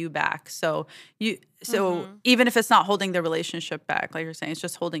holding you back. So even if it's not holding the relationship back, like you're saying, it's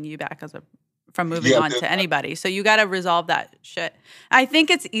just holding you back from moving on to anybody. So you got to resolve that shit. I think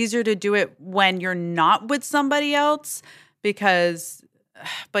it's easier to do it when you're not with somebody else,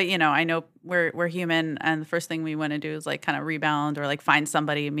 but I know we're human, and the first thing we want to do is like kind of rebound or like find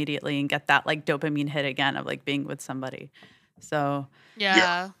somebody immediately and get that like dopamine hit again of like being with somebody. So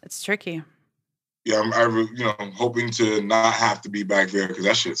it's tricky. Yeah, I'm hoping to not have to be back there, because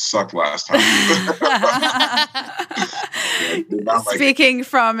that shit sucked last time. Speaking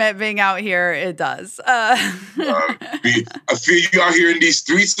from it being out here, it does. I feel you out here in these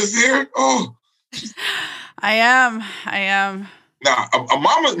streets of here. Oh, I am. Nah,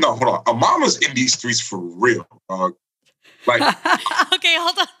 hold on. A mama's in these streets for real. Okay,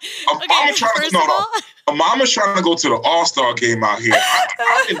 hold on. A mama's trying to go to the All-Star game out here.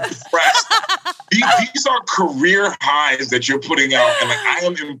 I'm impressed. These are career highs that you're putting out, and like I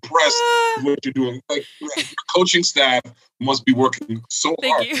am impressed with what you're doing. Like your coaching staff must be working so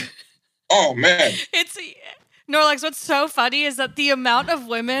hard. Thank you. Oh man, Norlex, what's so funny is that the amount of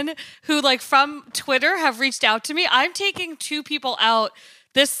women who like from Twitter have reached out to me. I'm taking 2 people out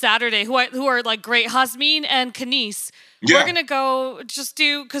this Saturday who are like great, Hasmin and Kanice. Yeah. We're gonna go just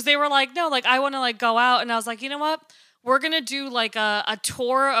because they were like, no, like I want to like go out, and I was like, you know what? we're going to do like a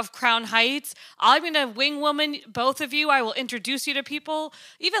tour of Crown Heights. I'm going to wing woman both of you. I will introduce you to people.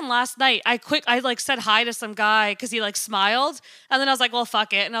 Even last night, I like said hi to some guy because he like smiled. And then I was like, well,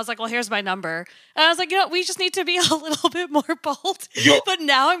 fuck it. And I was like, well, here's my number. And I was like, we just need to be a little bit more bold. But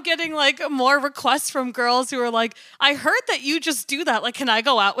now I'm getting like more requests from girls who are like, I heard that you just do that. Like, can I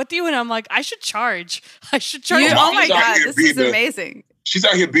go out with you? And I'm like, I should charge. Oh my God, this is amazing. She's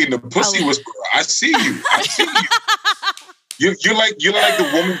out here being the pussy whisperer. I see you. You're like the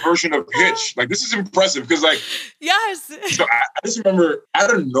woman version of Hitch. Like, this is impressive because, like, yes. So I just remember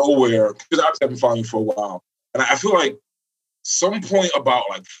out of nowhere, because I've been following you for a while, and I feel like some point about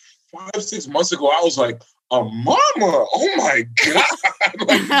like 5-6 months ago, I was like, a mama, oh my God.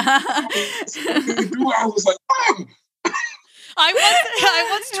 Like, I was like, Mom. I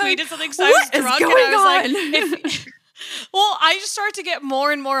once tweeted something, so I was drunk and I was like, well, I just started to get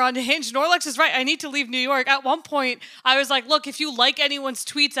more and more on Hinge. Norlex is right. I need to leave New York. At one point, I was like, look, if you like anyone's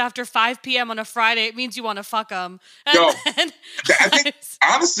tweets after 5 p.m. on a Friday, it means you want to fuck them. I think,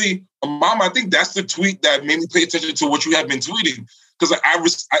 honestly, Mama, I think that's the tweet that made me pay attention to what you have been tweeting. Because I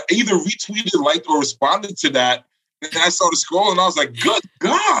either retweeted, liked, or responded to that. And then I started scrolling, and I was like, good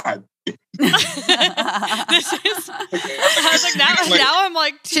God. This is. I was like, now I'm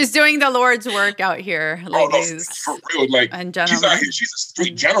like, she's doing the Lord's work out here, ladies. No, for real, like, and gentlemen. She's out here. She's a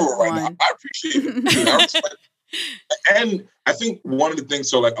street general right now. I appreciate it. I respect it. And I think one of the things,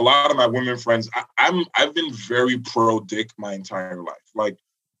 so like a lot of my women friends, I've been very pro dick my entire life, like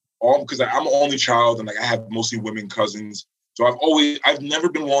because I'm an only child and like I have mostly women cousins, so I've never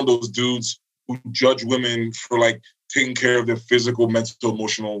been one of those dudes who judge women for like taking care of their physical, mental,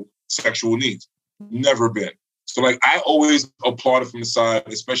 emotional, sexual needs. Never been. So like I always applaud it from the side,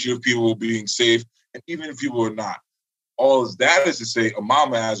 especially if people are being safe, and even if people are not. All that is to say, a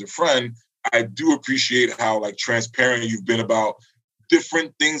mama as a friend, I do appreciate how like transparent you've been about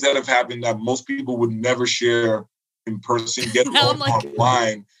different things that have happened that most people would never share in person, get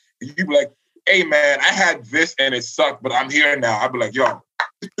online. And you'd be like, hey man, I had this and it sucked, but I'm here now. I'd be like, yo.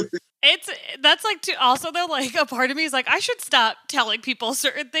 That's like also though, like a part of me is like, I should stop telling people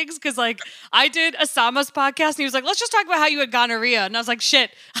certain things because like I did Osama's podcast and he was like, let's just talk about how you had gonorrhea. And I was like, shit,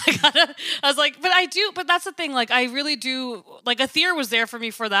 I was like, but that's the thing. Like, I really do, like Athir was there for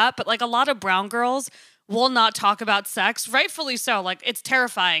me for that. But like a lot of brown girls will not talk about sex, rightfully so. Like, it's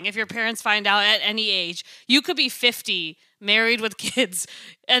terrifying if your parents find out at any age. You could be 50, married with kids,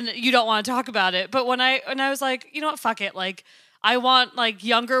 and you don't want to talk about it. But when I was like, you know what, fuck it, like, I want like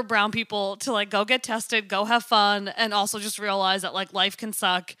younger brown people to like go get tested, go have fun, and also just realize that like life can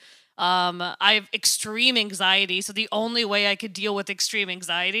suck. I have extreme anxiety, so the only way I could deal with extreme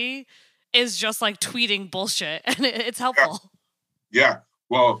anxiety is just like tweeting bullshit, and it's helpful. Yeah.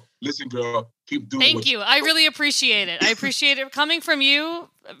 Well, listen, girl, keep doing. Thank you. I really appreciate it. I appreciate it coming from you.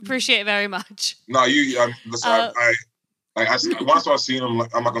 Appreciate it very much. No, listen. When I started seeing him,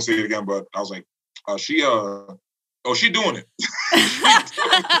 I'm not gonna say it again, but I was like, she doing it. She doing it.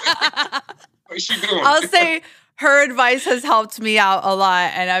 I'll say her advice has helped me out a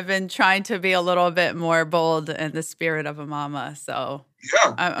lot, and I've been trying to be a little bit more bold in the spirit of a mama. So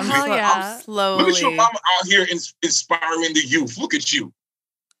yeah, I'm slowly. Look at your mama out here inspiring the youth. Look at you.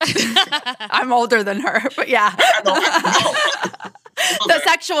 I'm older than her, but yeah. I know. The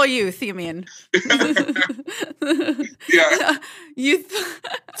sexual youth, you mean? Yeah. Youth.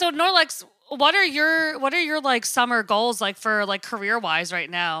 So Norlex, what are your like summer goals like for like career wise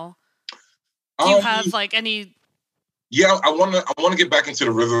right now? Do you have like any? Yeah, I want to get back into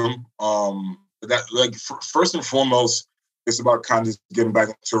the rhythm. That like first and foremost, it's about kind of getting back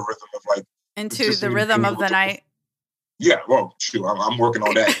into a rhythm of like into the rhythm of the night. Yeah, well, shoot, I'm working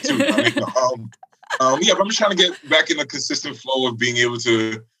on that too. I mean, but I'm just trying to get back in a consistent flow of being able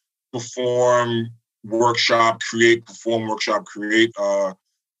to perform, workshop, create, and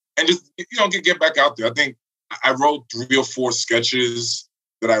just get back out there. I think I wrote 3 or 4 sketches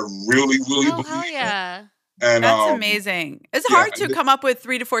that I really believe in. And that's amazing. It's hard to come up with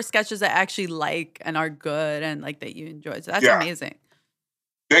 3 to 4 sketches that actually like and are good and like that you enjoy. So that's amazing.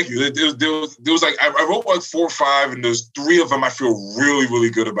 Thank you. There was like I wrote like 4 or 5, and there's 3 of them I feel really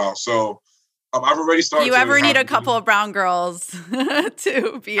good about. So I've already started. You ever need a couple of brown girls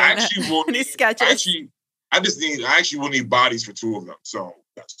to be in these sketches? I actually will need bodies for 2 of them. So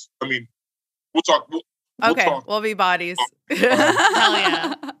we'll talk. We'll be bodies. Hell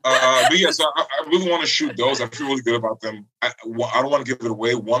yeah. But yeah, so I really want to shoot those. I feel really good about them. I don't want to give it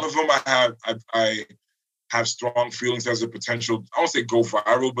away. One of them I have strong feelings as a potential, I won't say go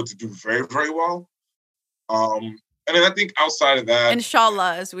viral, but to do very, very well. And then I think outside of that,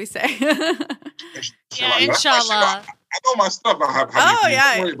 Inshallah, as we say. Yeah, inshallah. I know my stuff. Don't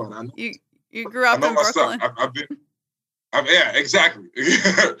worry about it. You grew up in Brooklyn. Yeah, exactly.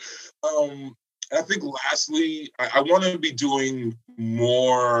 I think lastly, I want to be doing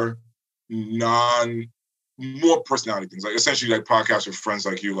more personality things, like essentially like podcasts with friends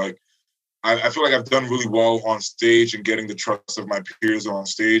like you. Like I feel like I've done really well on stage and getting the trust of my peers on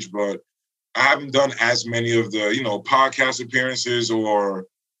stage, but I haven't done as many of the, podcast appearances or,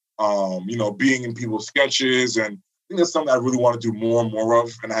 being in people's sketches. And I think that's something I really want to do more and more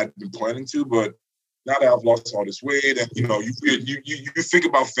of, and I had been planning to, but now that I've lost all this weight and, you think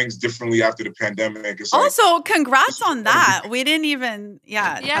about things differently after the pandemic. It's also, congrats on that. We didn't even,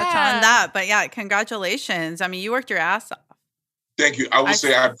 touch on that. But yeah, congratulations. I mean, you worked your ass off. Thank you. I will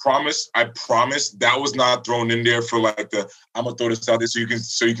say I promise that was not thrown in there for like I'm gonna throw this out there so you can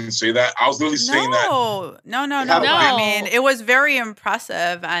say that. I was literally saying that. No. I mean, it was very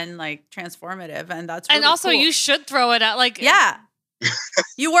impressive and like transformative, and that's really and also cool. You should throw it out. Like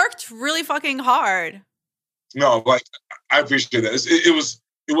you worked really fucking hard. No, like I appreciate that.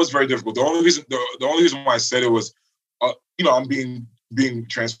 It was very difficult. The only reason why I said it was, I'm being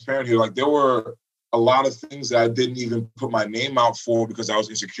transparent here. Like there were a lot of things that I didn't even put my name out for because I was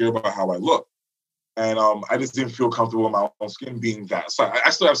insecure about how I look. And I just didn't feel comfortable in my own skin being that. So I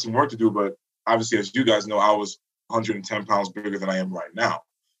still have some work to do, but obviously, as you guys know, I was 110 pounds bigger than I am right now.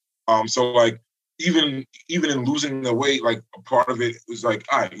 So like, even in losing the weight, like a part of it was like,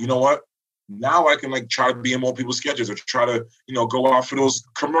 all right, you know what? Now I can like try to be in more people's sketches or try to, go out for those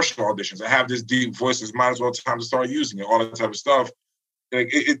commercial auditions. I have this deep voice, it's might as well time to start using it, all that type of stuff. Like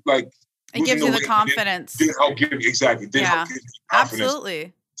it gives you the confidence. Didn't help give me confidence.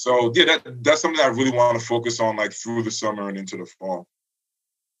 Absolutely. So yeah, that's something I really want to focus on, like through the summer and into the fall.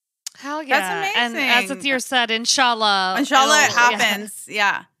 Hell yeah! That's amazing. And as Athir said, inshallah, it happens.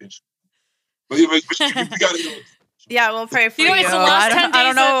 Yeah. But you gotta do it. Yeah, we'll pray for you. It's the last 10 days I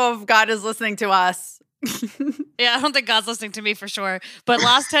don't know if God is listening to us. Yeah, I don't think God's listening to me for sure. But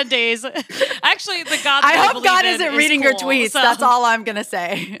last 10 days, actually, the God I hope God isn't reading your tweets. So. That's all I'm gonna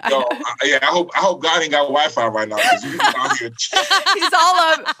say. No, I hope God ain't got Wi-Fi right now. He's all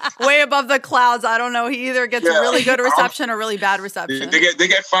up, way above the clouds. I don't know. He either gets really good reception or really bad reception. They get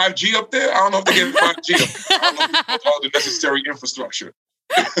 5G up there. I don't know if they get 5G up there. I don't know if they have all the necessary infrastructure.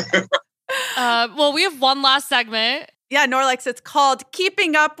 Well, we have one last segment. Yeah, Norlex, it's called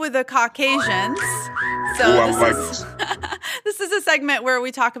Keeping Up with the Caucasians. So this is a segment where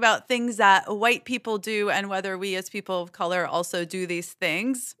we talk about things that white people do and whether we as people of color also do these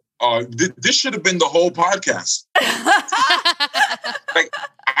things. This should have been the whole podcast.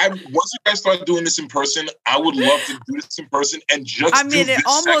 Once you guys start doing this in person, I would love to do this in person and just. I mean, it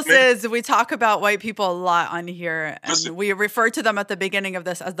almost is. We talk about white people a lot on here, and we refer to them at the beginning of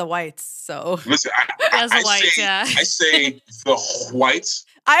this as the whites. So listen, I say the whites.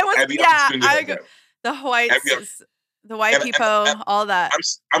 The whites. The white people, all that.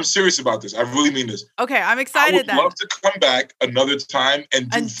 I'm serious about this. I really mean this. Okay, I'm excited. I would love to come back another time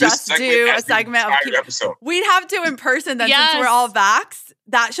and just do a segment of episode. We'd have to in person then since we're all vaxxed.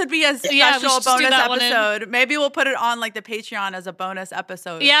 That should be a special bonus episode. Maybe we'll put it on like the Patreon as a bonus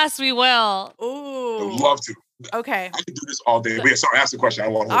episode. Yes, we will. Ooh, I would love to. Okay, I can do this all day. But yeah, sorry, ask the question.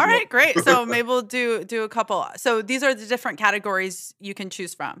 All right, great. So maybe we'll do a couple. So these are the different categories you can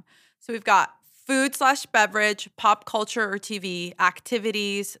choose from. So we've got food/beverage, pop culture or TV,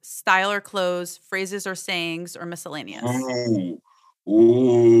 activities, style or clothes, phrases or sayings, or miscellaneous.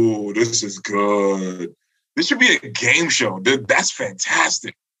 Ooh, this is good. This should be a game show. That's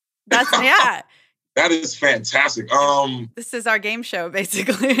fantastic. That is fantastic. This is our game show,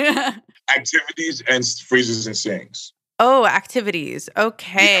 basically. Activities and phrases and sayings. Oh, activities.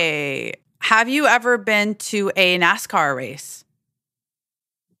 Okay. Yeah. Have you ever been to a NASCAR race?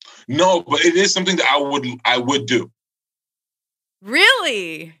 No, but it is something that I would do.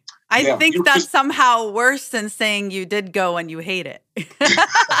 Really? I think that's somehow worse than saying you did go and you hate it.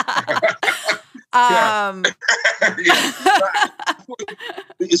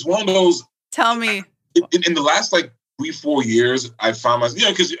 It's one of those. Tell me. In the last 3-4 years, I found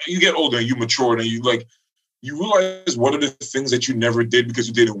myself, because you get older and you mature and you realize what are the things that you never did because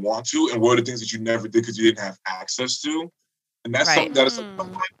you didn't want to, and what are the things that you never did because you didn't have access to. And that's something that is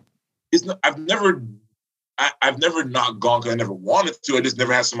I've never not gone because I never wanted to. I just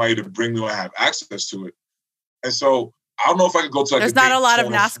never had somebody to bring me when I have access to it. And so I don't know if I could go to There's not a lot of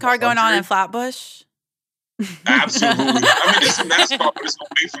NASCAR going on in Flatbush. Absolutely. I mean, it's NASCAR, but it's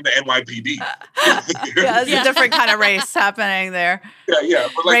away from the NYPD. It's a different kind of race happening there. Yeah.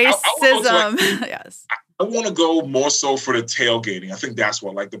 But racism. Yes. I want to go more so for the tailgating. I think that's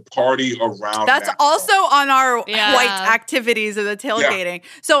what, like the party around. That's NASCAR. also on our white activities of the tailgating. Yeah.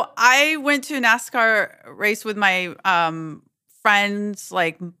 So I went to a NASCAR race with my friends,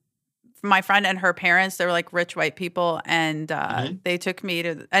 like my friend and her parents. They were like rich white people, and they took me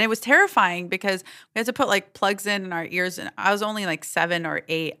to, and it was terrifying because we had to put like plugs in our ears, and I was only like 7 or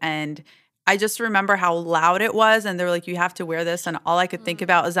 8, and I just remember how loud it was, and they were like, you have to wear this, and all I could think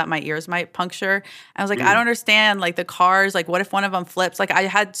about is that my ears might puncture. I was like, I don't understand, like the cars, like what if one of them flips? Like I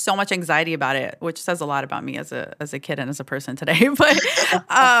had so much anxiety about it, which says a lot about me as a kid and as a person today. But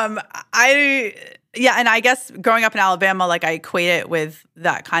and I guess growing up in Alabama, like I equate it with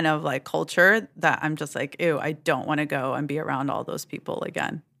that kind of like culture that I'm just like, ew, I don't want to go and be around all those people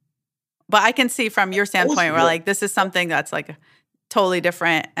again. But I can see from your standpoint where like this is something that's like totally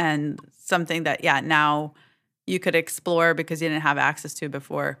different and something that, now you could explore because you didn't have access to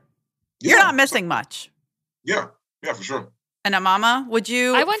before. You're not missing much. Yeah, for sure. And Mama, would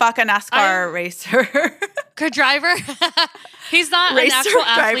you fuck a NASCAR racer? Good driver. He's not an actual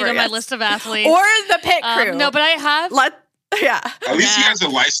athlete on my list of athletes. Or the pit crew. No, but I have. At least he has a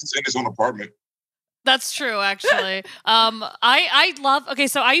license in his own apartment. That's true, actually. I love. Okay,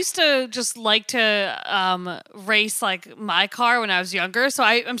 so I used to just like to race like my car when I was younger. So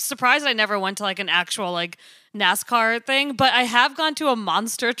I'm surprised I never went to like an actual like NASCAR thing. But I have gone to a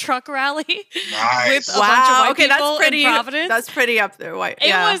monster truck rally with a bunch of white people in Providence. That's pretty up there. White.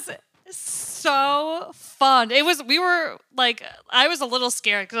 It was so fun. We were like, I was a little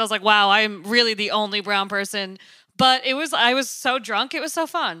scared because I was like, wow, I'm really the only brown person. But I was so drunk. It was so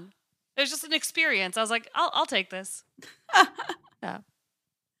fun. It was just an experience. I was like, I'll take this. Yeah.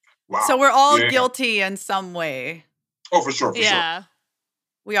 Wow. So we're all guilty in some way. Oh, for sure. For sure.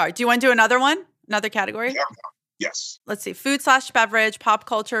 We are. Do you want to do another one? Another category? Yeah. Yes. Let's see. Food/beverage, pop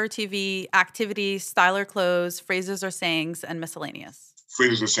culture, TV, activity, style or clothes, phrases or sayings, and miscellaneous.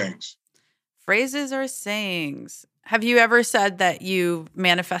 Phrases or sayings. Phrases or sayings. Have you ever said that you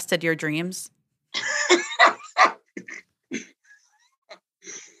manifested your dreams?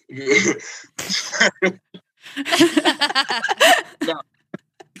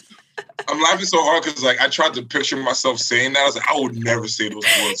 I'm laughing so hard because like I tried to picture myself saying that. I was like, I would never say those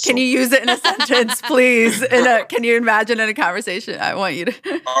words. Can you use it in a sentence, please? Can you imagine in a conversation? I want you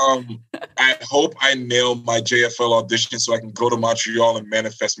to. I hope I nail my JFL audition so I can go to Montreal and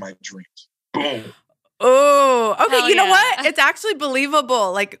manifest my dreams. Boom. Oh, okay. Hell, you know what? It's actually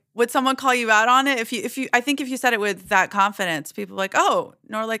believable. Like, would someone call you out on it? I think if you said it with that confidence, people are like, oh,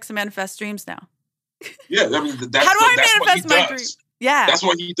 Norlex to manifest dreams now. Yeah, I mean, that's how do I manifest my dreams? Yeah, that's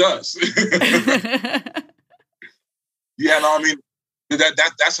what he does. Yeah, no, I mean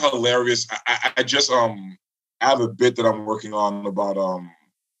that's hilarious. I just have a bit that I'm working on about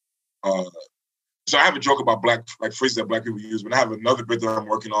so I have a joke about phrases that black people use, but I have another bit that I'm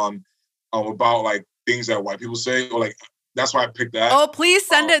working on about like things that white people say, or like that's why I picked that. Oh, please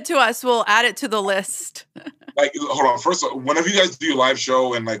send it to us. We'll add it to the list. Like, hold on. First, whenever you guys do your live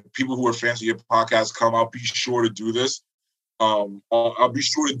show and like people who are fans of your podcast come, I'll be sure to do this. I'll be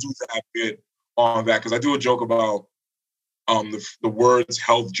sure to do that bit on that because I do a joke about the words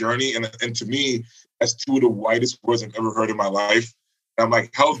health journey, and to me, that's two of the whitest words I've ever heard in my life. And I'm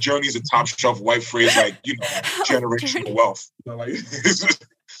like, health journey is a top shelf white phrase, like generational wealth. You know, like.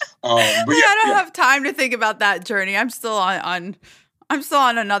 I don't have time to think about that journey. I'm still on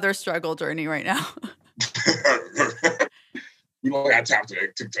another struggle journey right now. We don't have time to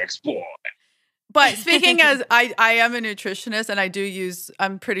explore. But speaking as I am a nutritionist and I do use,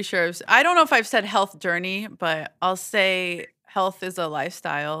 I'm pretty sure, I don't know if I've said health journey, but I'll say health is a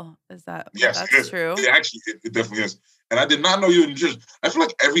lifestyle. Is that that's true? Yeah, actually, it definitely is. And I did not know you were nutritionist. I feel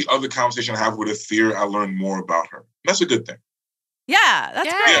like every other conversation I have with Athir, I learn more about her. That's a good thing. Yeah, that's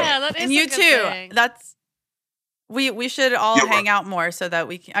great. Yeah, that is and you a good too. Thing. That's we should all hang out more so that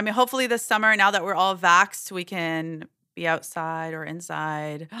we can. I mean, hopefully this summer, now that we're all vaxxed, we can be outside or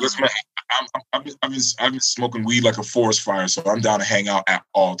inside. Listen, man, I've been smoking weed like a forest fire, so I'm down to hang out at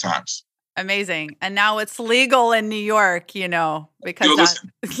all times. Amazing. And now it's legal in New York, because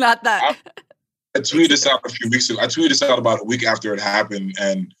it's not that. I tweeted this out a few weeks ago. I tweeted this out about a week after it happened,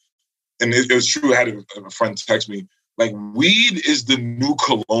 and it was true. I had a friend text me. Like, weed is the new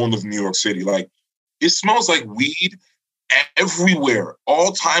cologne of New York City. Like, it smells like weed everywhere,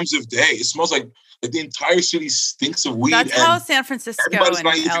 all times of day. It smells like the entire city stinks of weed. That's how San Francisco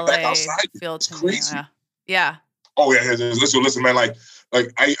and LA feel to crazy. Me. Yeah. Oh, yeah. Listen, man. Like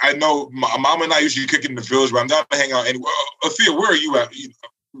I know my mom and I usually kick it in the village, but I'm down to hang out anywhere. Athia, where are you at?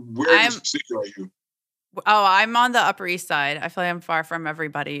 Where in the city are you? Oh, I'm on the Upper East Side. I feel like I'm far from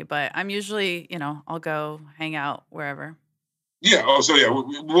everybody, but I'm usually, I'll go hang out wherever. Yeah. Oh, so yeah,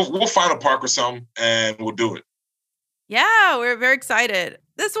 we'll find a park or something and we'll do it. Yeah, we're very excited.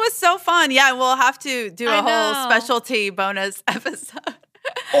 This was so fun. Yeah, we'll have to do a whole specialty bonus episode.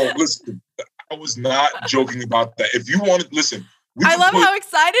 Oh, listen, I was not joking about that. If you want to listen, I love how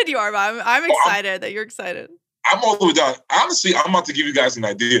excited you are. I'm excited that you're excited. I'm all the way down. Honestly, I'm about to give you guys an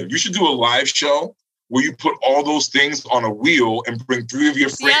idea. You should do a live show where you put all those things on a wheel and bring 3 of your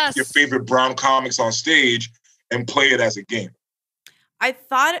favorite brown comics on stage and play it as a game. I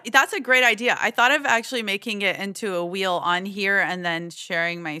thought that's a great idea. I thought of actually making it into a wheel on here and then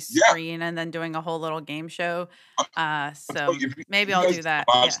sharing my screen and then doing a whole little game show. So maybe I'll do that.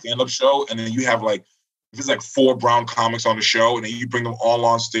 Live stand-up show, and then you have if it's 4 brown comics on the show, and then you bring them all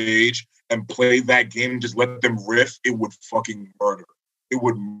on stage and play that game and just let them riff. It would fucking murder. It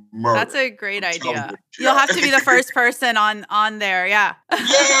would murder. That's a great idea. You'll have to be the first person on there. Yeah.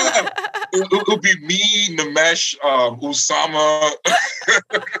 Yeah. It'll be me, Nimesh, Usama.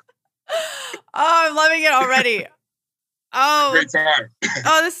 Oh, I'm loving it already. Oh, great time.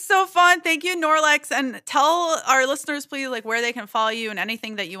 Oh, this is so fun. Thank you, Norlex. And tell our listeners, please, where they can follow you and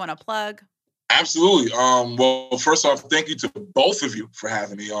anything that you want to plug. Absolutely. Well, first off, thank you to both of you for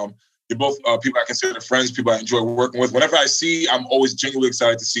having me. You're both people I consider friends, people I enjoy working with. Whenever I see, I'm always genuinely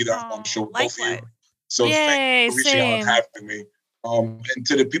excited to see that on the show with both of you. So thank you for reaching out and having me. And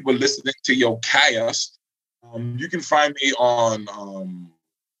to the people listening to your cast, you can find me on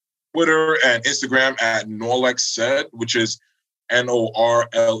Twitter and Instagram at Norlex Said, which is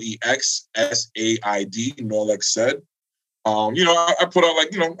NORLEX SAID, Norlex Said. I put out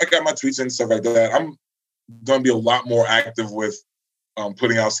I got my tweets and stuff like that. I'm going to be a lot more active with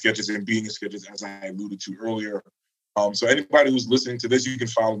putting out sketches and being in sketches, as I alluded to earlier. So anybody who's listening to this, you can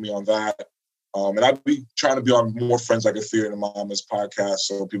follow me on that. And I'll be trying to be on more Friends Like a Theater and Mama's podcast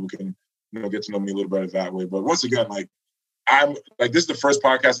so people can, get to know me a little better that way. But once again, I'm this is the first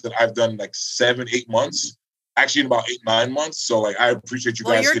podcast that I've done 7-8 months, actually in about 8-9 months. So I appreciate you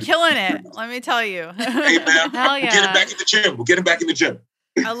guys. Well, you're killing it. Let me tell you. Hey man, hell yeah. We're getting back in the gym. We're getting back in the gym.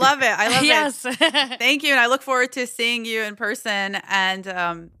 I love it. I love yes. it. Thank you. And I look forward to seeing you in person. And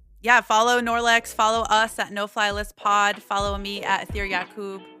follow Norlex, follow us at No Fly List Pod, follow me at Athir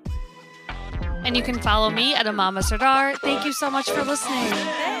Yakub. And you can follow me at Amama Sardar. Thank you so much for listening.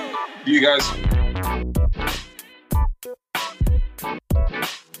 See you guys.